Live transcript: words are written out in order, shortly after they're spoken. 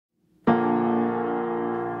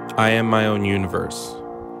I am my own universe.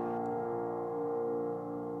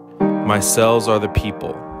 My cells are the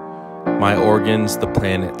people, my organs the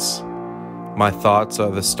planets, my thoughts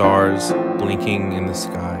are the stars blinking in the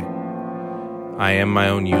sky. I am my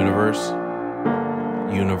own universe,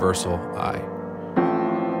 universal I.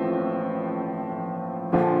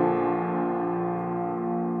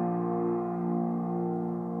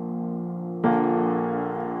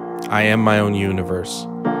 I am my own universe.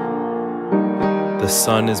 The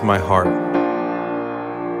sun is my heart,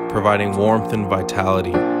 providing warmth and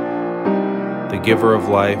vitality, the giver of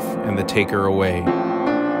life and the taker away.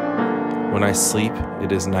 When I sleep,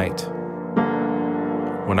 it is night.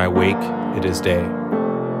 When I wake, it is day.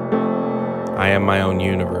 I am my own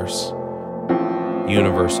universe,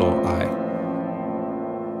 universal I.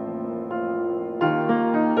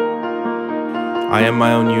 I am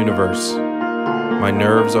my own universe. My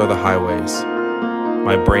nerves are the highways,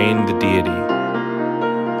 my brain the deity,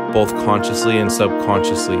 both consciously and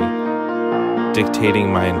subconsciously,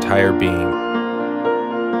 dictating my entire being.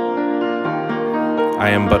 I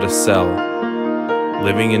am but a cell,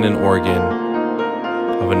 living in an organ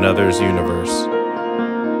of another's universe.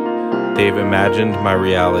 They've imagined my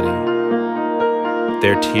reality.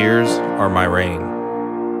 Their tears are my rain.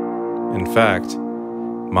 In fact,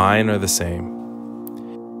 mine are the same.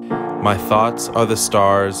 My thoughts are the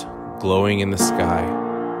stars glowing in the sky.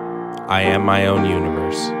 I am my own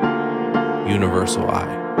universe, universal I.